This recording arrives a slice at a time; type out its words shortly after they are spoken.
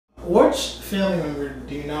Which family member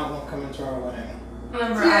do you not want coming to our wedding?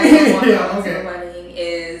 Member I don't want to come to the wedding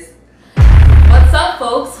is... What's up,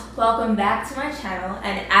 folks? Welcome back to my channel.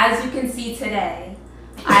 And as you can see today,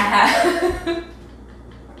 I have... What's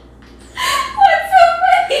so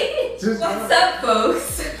funny? What's up,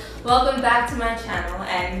 folks? Welcome back to my channel.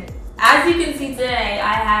 And as you can see today,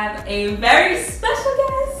 I have a very special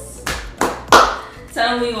guest.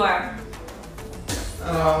 Tell me who you are.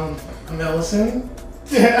 I'm Ellison.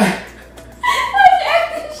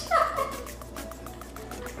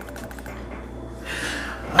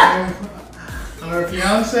 I'm her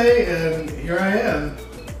fiance, and here I am.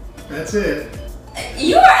 That's it.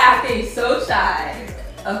 You are acting so shy.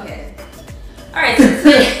 Okay. Alright, so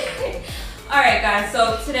today, alright guys,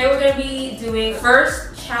 so today we're going to be doing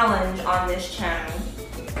first challenge on this channel.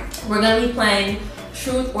 We're going to be playing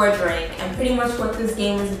Truth or Drink, and pretty much what this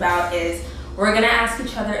game is about is we're going to ask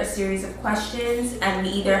each other a series of questions, and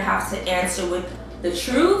we either have to answer with the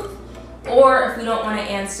truth, or if we don't want to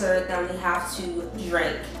answer, then we have to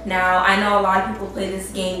drink. Now, I know a lot of people play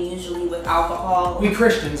this game usually with alcohol. We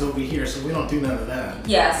Christians over here, so we don't do none of that.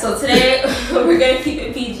 Yeah, so today we're going to keep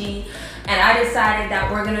it PG, and I decided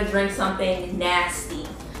that we're going to drink something nasty.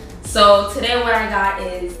 So today what I got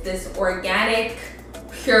is this organic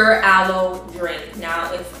pure aloe drink.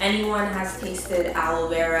 Now, if anyone has tasted aloe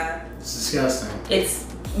vera, it's disgusting. It's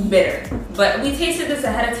bitter. But we tasted this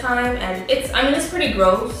ahead of time, and it's pretty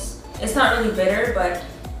gross. It's not really bitter, but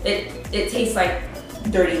it tastes like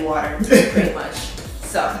dirty water, pretty much.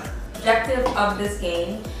 So, objective of this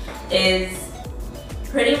game is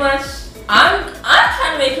pretty much, I'm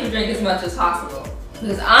trying to make him drink as much as possible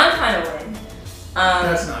because I'm trying to win.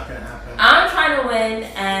 That's not gonna happen. I'm trying to win,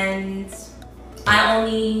 and I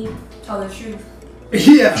only tell the truth.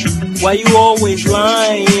 Yeah. Why you always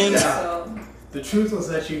lying? So, the truth will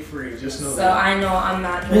set you free. Just know so that. I know I'm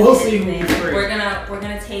not drinking We'll see anything. who's free. We're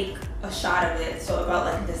gonna take a shot of it, so about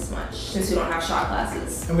like this much, since we don't have shot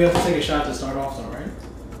glasses. And we have to take a shot to start off, though, right?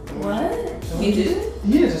 What? You do?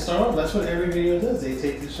 Yeah, to start off. That's what every video does. They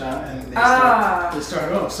take the shot and they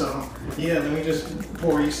start off. So yeah, let me just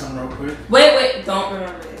pour you some real quick. Wait, don't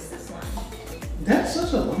remember this one. That's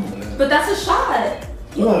such a long one. But that's a shot.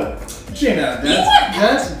 Look, Gina,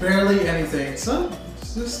 that's barely anything. Son,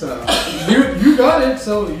 just you got it,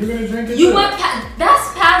 so you're gonna drink it. You went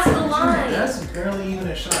that's past the line. That's barely even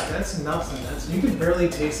a shot. That's nothing. You can barely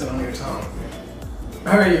taste it on your tongue.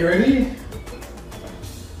 All right, you ready?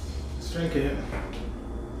 Let's drink it.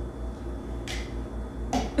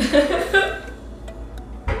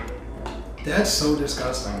 That's so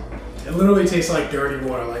disgusting. It literally tastes like dirty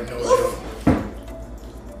water, like no joke.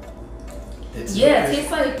 It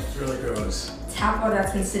tastes like really gross. tap water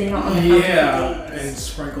that's been sitting on the days. And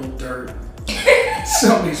sprinkled dirt.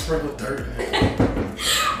 Somebody sprinkled dirt in it.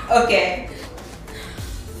 Okay.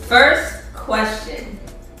 First question.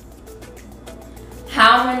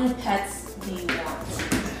 How many pets do you want?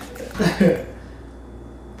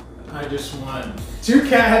 I just want 2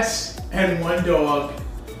 cats and 1 dog,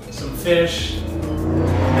 some fish,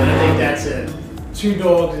 and I think that's it. 2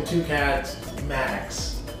 dogs and 2 cats, max.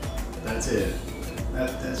 That's it.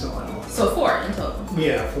 That's all I want. So 4 in total?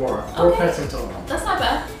 Yeah, 4. 4 pets in total. That's not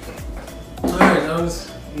bad. Alright, that was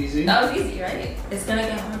easy. That was easy, right? It's gonna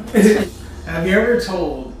get hard. Have you ever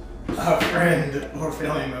told a friend or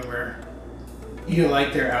family member you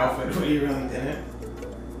liked their outfit but you really didn't?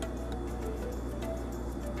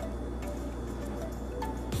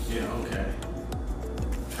 Yeah, okay.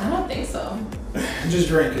 I don't think so. Just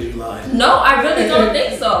drink because you lied. No, I really don't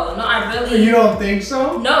think so. No, I really... You don't think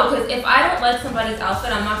so? No, because if I don't like somebody's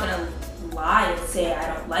outfit, I'm not going to lie and say I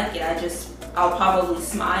don't like it. I'll probably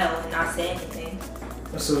smile and not say anything.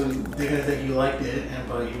 So they're going to think you liked it,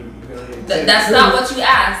 but you really didn't. That's not what you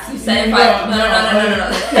asked. You said No.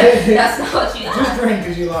 That's not what you asked. Just drink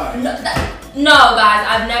because you lied. No, guys,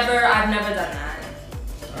 I've never done that.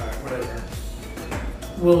 Alright, whatever.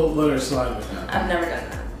 We'll let her slide with that. I've never done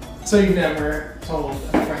that. So you've never told a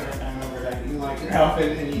friend or family member that you liked your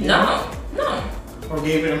outfit and you didn't? No. Or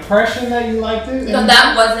gave an impression that you liked it? No,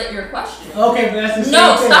 that wasn't your question. Okay, but that's the same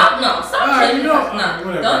No, thing. stop changing no,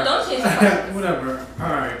 whatever. Don't change the question. Whatever.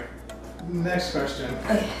 Alright. Next question.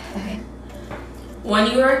 Okay. When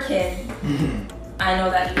you were a kid, I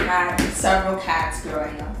know that you had several cats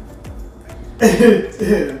growing up.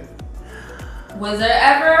 Was there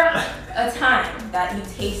ever a time that you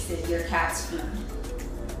tasted your cat's food?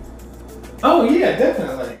 Oh yeah,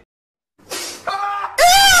 definitely.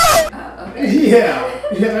 Okay. Yeah,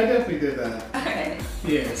 I definitely did that. Okay.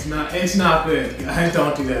 Yeah, it's not good. Guys,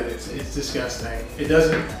 don't do that. It's disgusting. It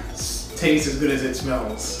doesn't taste as good as it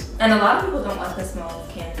smells. And a lot of people don't like the smell of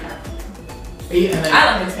canned cat food. Yeah, and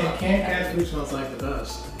I like and canned cat food smells like the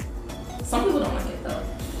best. Some people don't like it though.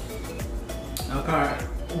 Okay.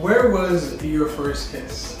 Where was your first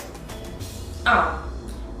kiss? Oh,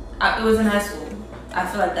 it was in high school. I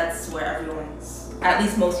feel like that's where everyone's, at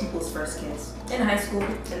least most people's first kiss. In high school,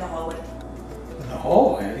 in the hallway. In the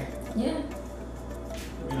hallway? Yeah.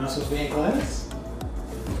 You're not supposed to be in class?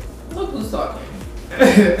 Look who's talking.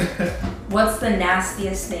 What's the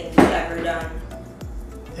nastiest thing you've ever done?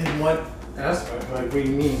 In what aspect? Like, what do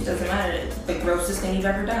you mean? Doesn't matter. The grossest thing you've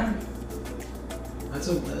ever done. That's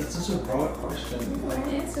such a broad question. What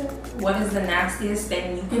answer? What is the nastiest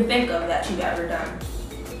thing you can think of that you've ever done?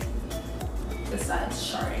 Besides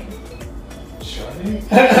sharding. Sharding?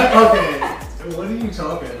 Okay. What are you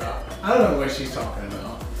talking about? I don't know what she's talking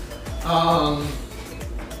about.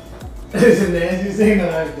 Is the nastiest thing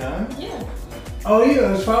that I've done? Yeah. Oh yeah,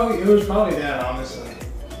 it was probably that, honestly.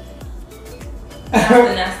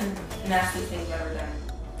 That's the nastiest thing you've ever done.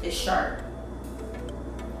 Is shard.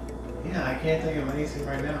 Yeah, I can't think of anything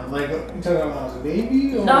right now. Like, you talking about when I was a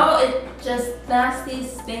baby? Or? No, it's just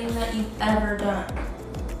nastiest thing that you've ever done.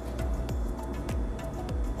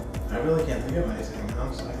 I really can't think of anything,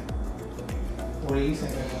 honestly. What are you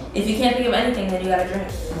thinking of? If you can't think of anything, then you gotta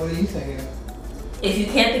drink. What are you thinking of? If you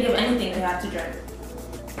can't think of anything, you have to drink.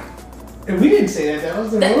 And we didn't say that. That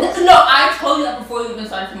was the rules. No, I told you that before you even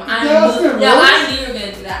started filming. I knew you were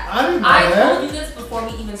gonna do that. I didn't know that. told you this before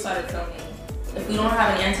we even started filming. If we don't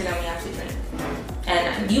have an answer, then we have to drink.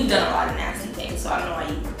 And you've done a lot of nasty things, so I don't know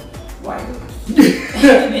why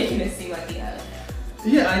you're making it seem like you have.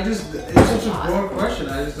 Yeah, it's such a broad question.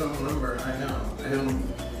 I just don't remember. I know.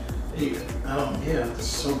 Yeah, it's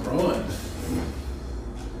so broad.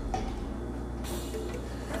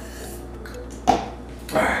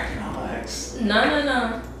 Alright, relax.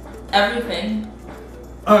 No. Everything.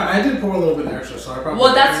 Alright, I did pour a little bit extra, so I probably.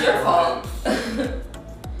 Well, that's your fault.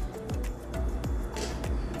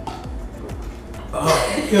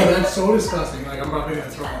 Oh, yeah, that's so disgusting. Like, I'm probably gonna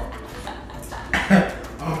throw up.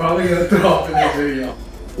 I'm probably gonna throw up in this video.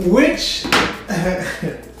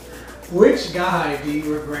 Which guy do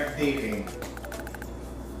you regret dating?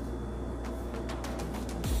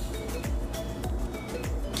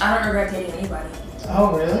 I don't regret dating anybody.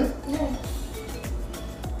 Oh, really? Yeah.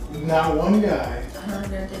 Not one guy. I don't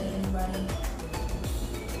regret dating anybody.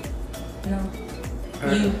 No.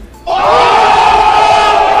 Okay. You.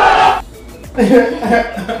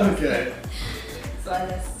 Okay. So I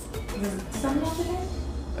guess. Does something else again?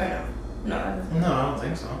 Or no? No, I don't. No, I don't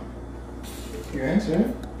think so. Your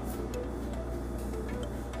answer?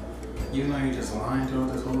 You know you're just lying to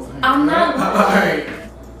this whole thing. I'm not lying. Alright.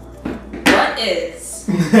 What is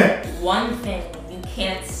one thing you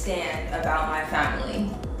can't stand about my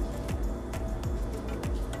family?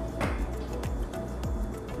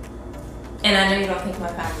 And I know you don't think my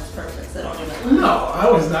family's perfect, so don't even. No, I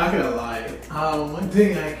was not gonna lie. One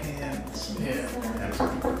thing I can't stand.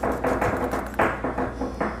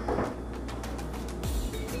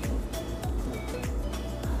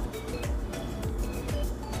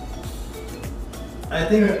 I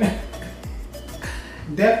think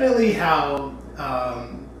definitely how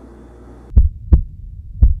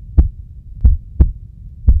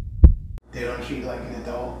they don't treat like an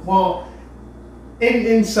adult. Well,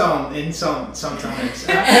 in sometimes. You try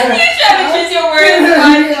to choose your words.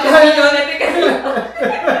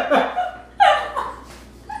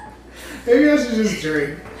 Maybe I should just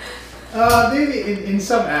drink. Maybe in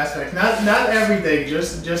some aspects, not everything,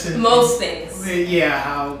 just in most things. Yeah,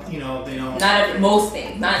 how they don't. Most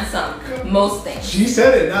things, not in some. Most things. She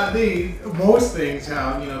said it, not me. Most things,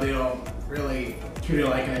 how they don't really treat her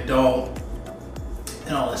like an adult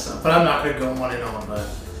and all this stuff. But I'm not gonna go on and on. But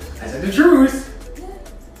I said the truth.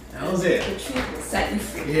 That was it. The truth will set you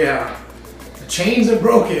free. Yeah. The chains are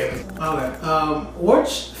broken. Okay.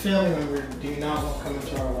 Which family member do you not want coming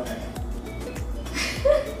to our wedding?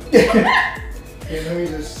 Okay, let me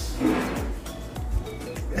just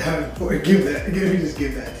give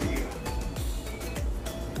that to you.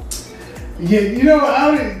 Yeah, you know what? I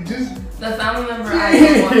would just the family member I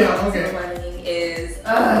don't want yeah, to okay. the wedding is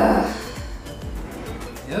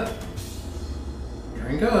Yep.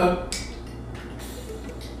 Drink up.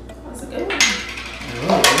 That's a good one.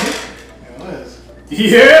 It was.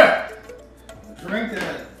 Yeah. Drink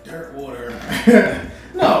that dirt water.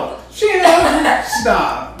 No, Shayna,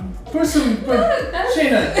 stop.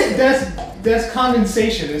 Shayna, that's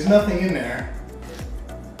condensation. There's nothing in there.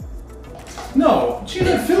 No,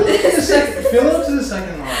 Gina, fill it up to the second. Fill it up to the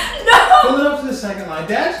second line. No. Fill it up to the second line.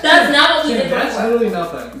 That's not what we did That's before. literally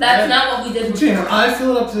nothing. That's not what we did before. Gina, I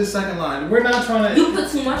fill it up to the second line. We're not trying to. You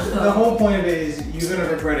put too much though. The whole point of it is you're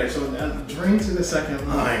gonna regret it. So drink to the second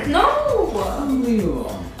line. No.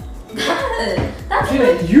 Unbelievable. That's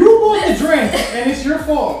Gina, you want the drink, and it's your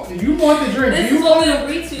fault. You want the drink. This you is what we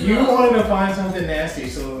agreed to. You wanted to find something nasty,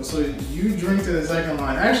 so you drink to the second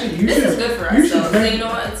line. Actually, you this should. This is good for you us, should so drink. you know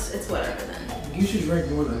what? It's whatever then. You should drink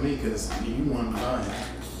more than me because you want mine.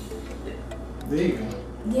 There you go.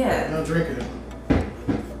 Yeah. Now drink it.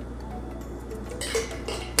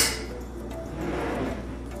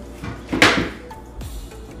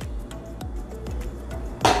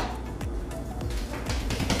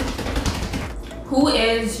 Who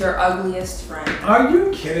is your ugliest friend? Are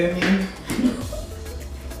you kidding me?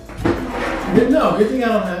 No, good thing I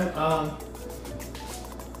don't have.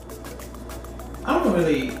 I don't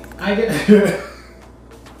really. I get.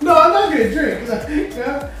 No, I'm not gonna drink.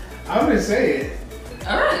 I'm gonna say it.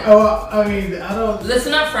 All right. Oh, I mean, I don't.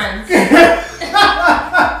 Listen up, friends.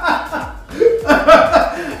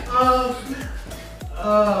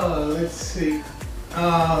 Let's see.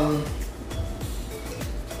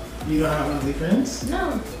 You don't have ugly friends?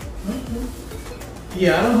 No.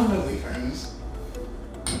 Yeah, I don't have ugly friends.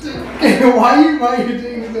 why are you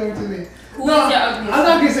doing this over to me? Who is your ugliest I'm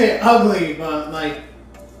not gonna say ugly, but like.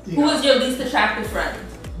 Who is your least attractive friend?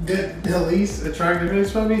 The least attractive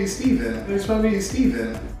is probably Steven. It's probably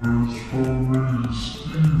Steven.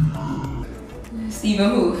 Steven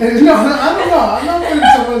who? No, I don't know. I'm not putting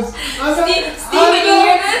someone's. Steven, you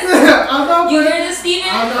hear this? I'm not. You hear this, Steven?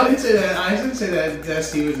 I didn't say that. I didn't say that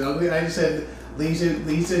Steven's ugly. I just said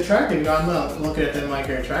least attractive. You know, I'm not looking at them like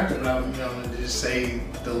they're attractive, but I'm gonna just say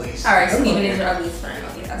the least. All right, Steven is your ugliest friend.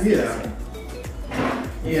 Okay, that's Yeah.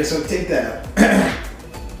 Yeah. So take that.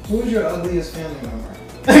 Who's your ugliest family member?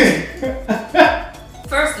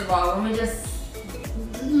 First of all, let me just.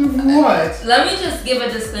 What? Let me just give a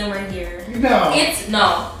disclaimer here. No.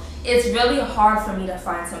 It's really hard for me to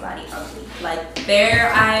find somebody ugly. Like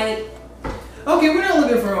Okay, we're not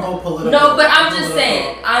looking for a whole political. No, but I'm just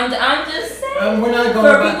saying. I'm just saying. We're not going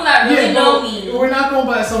for by people that really know me. We're not going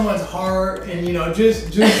by someone's heart and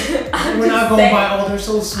just. We're not going saying. by they're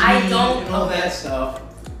so sweet and all okay. that stuff.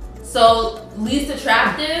 So least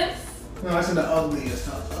attractive. No, I said the ugliest.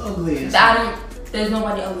 Ugliest. There's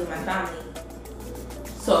nobody ugly in my family.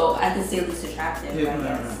 So I can say least attractive. Yeah, I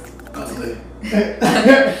guess. Ugly.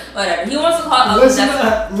 Whatever. He wants to call it ugly.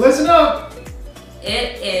 Listen up.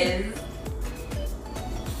 It is.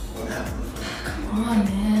 What happened? Come on,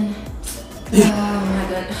 man. Oh my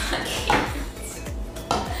god. I can't.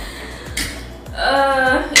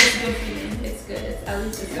 It's good for you. It's good. At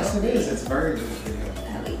least it's Yes, healthy. it is. It's very good for you.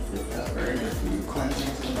 At least it's It's healthy. very good for you.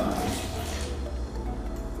 Cleansing to the body.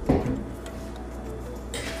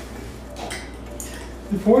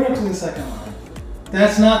 You pour it up to the second line.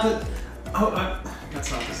 That's not the.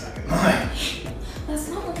 That's not the second line. That's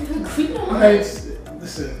not what we agreed on.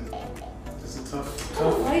 Listen, it's a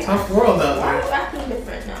tough world out Why are there. you acting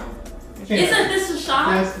different now? Yeah. Isn't this a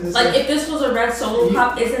shot? If this was a red solo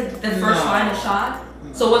cup, isn't the first line a shot?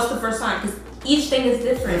 So what's the first line? Because each thing is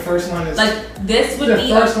different. The first line is this would be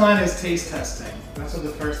the first line is taste testing. That's what the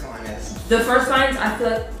first line is. The first lines I feel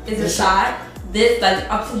like is a shot. This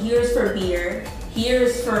up to here is for beer.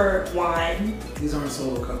 Here's for wine. These aren't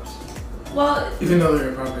solo cups. Well, Even though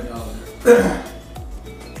they're probably $1.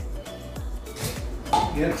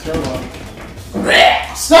 Yeah, throw up.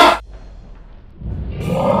 Stop!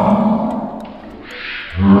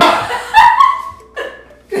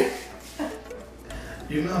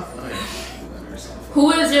 You're not funny.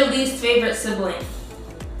 who is your least favorite sibling?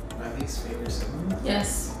 My least favorite sibling?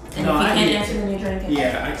 Yes. And No, if you I can't hate answer, then you're drinking.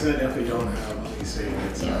 Yeah, I definitely don't have a least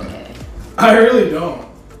favorite. Yeah, okay. I really don't. I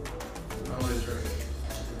always drink.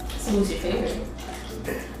 So who's your favorite?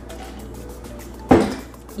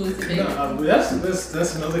 Who's your No, favorite?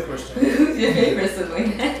 that's another question. Who's your favorite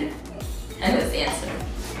sibling? And let's answer.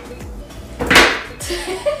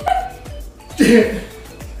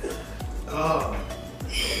 Oh.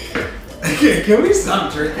 Can we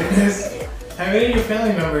stop drinking this? Have any of your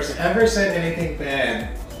family members ever said anything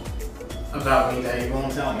bad about me that you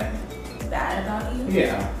won't tell me? Bad about you?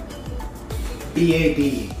 Yeah.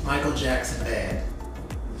 B.A.B. Michael Jackson bad.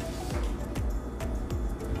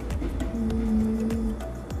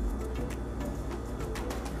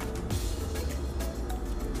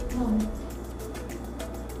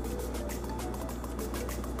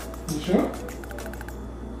 You sure?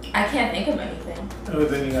 I can't think of anything. Oh,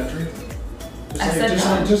 then you got drinking. I said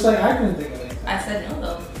no. Just like I couldn't think of anything. I said no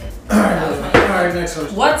though. Alright, That was my Alright, next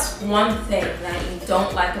question. What's one thing that you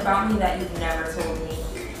don't like about me that you've never told me?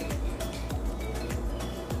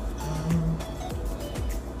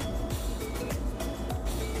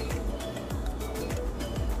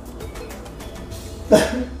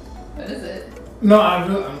 What is it? No,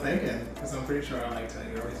 I'm thinking. Because I'm pretty sure I like tell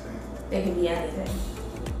you everything. It could be anything.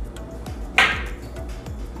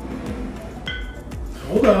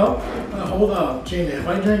 Hold up. Hold up. Gina, if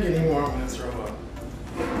I drink anymore, I'm going to throw up.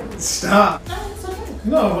 Stop. No, it's okay.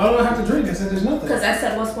 No, why do I have to drink? I said there's nothing. Because I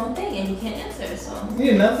said what's one thing and you can't answer, so.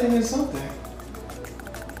 Yeah, nothing is something.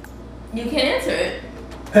 You can't answer it.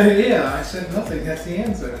 Yeah, I said nothing. That's the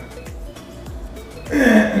answer.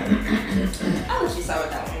 I'll let you start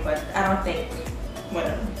with that one, but I don't think.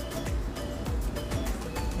 Whatever.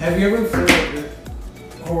 Have you ever flirted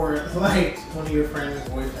with or liked one of your friend's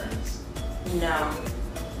boyfriends? No.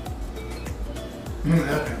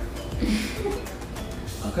 Okay.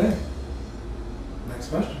 Okay. Next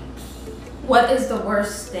question. What is the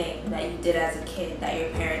worst thing that you did as a kid that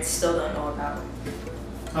your parents still don't know about?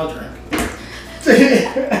 I'll drink.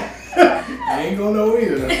 I ain't gonna know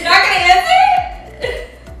either. You're not gonna answer it?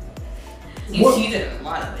 You did a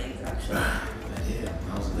lot of things, actually. I did.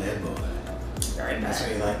 I was a bad boy. Very bad. That's why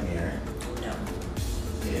you like me, right? No.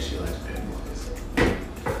 Yeah, she likes bad boys.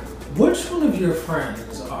 Which one of your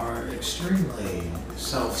friends are extremely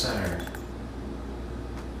self-centered?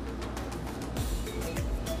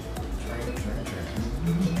 Drink.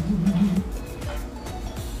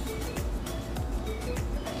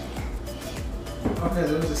 Okay,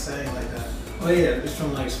 there was a saying like that. Oh yeah, just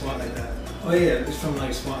from like squat like that. Oh yeah, just from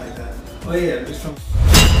like squat like that. Oh yeah, just from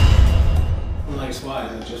like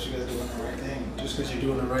squat. Just because you're doing the right thing. Just because you're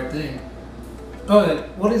doing the right thing. Oh,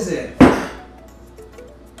 what is it?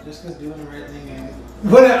 Just because doing the right thing ain't.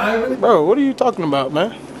 Bro, what are you talking about,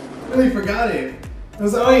 man? I really forgot it. I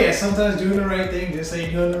was like, oh yeah, sometimes doing the right thing just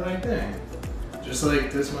ain't doing the right thing. Just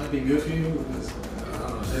like this might be good for you.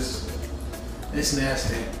 Because, it's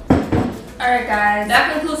nasty. Alright guys,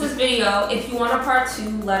 that concludes this video. If you want a part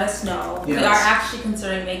 2, let us know. Yes. We are actually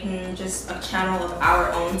considering making just a channel of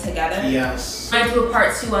our own together. Yes. We might do a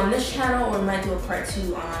part 2 on this channel or we might do a part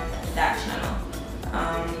 2 on that channel.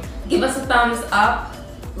 Give us a thumbs up.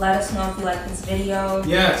 Let us know if you like this video.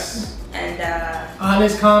 Yes. And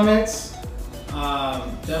honest comments.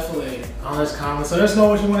 Definitely honest comments. Let us know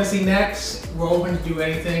what you want to see next. We're open to do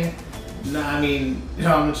anything. No, I mean,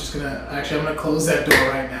 I'm gonna close that door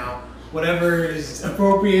right now. Whatever is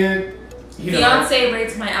appropriate. Fiancé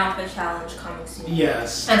rates my outfit challenge coming soon.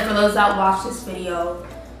 Yes. And for those that watch this video,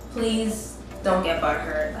 please don't get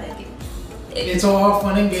butthurt. Like, it's all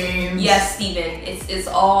fun and games. Yes, Steven. It's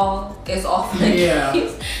all fun and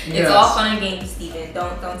games. It's all fun and games, Steven.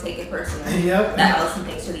 Don't take it personally. Yep. That Allison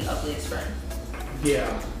thinks you're the ugliest friend.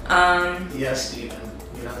 Yeah. Yes, Steven.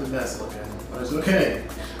 You're not the best looking, but it's okay.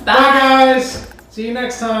 Bye Bye guys. See you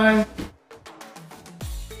next time.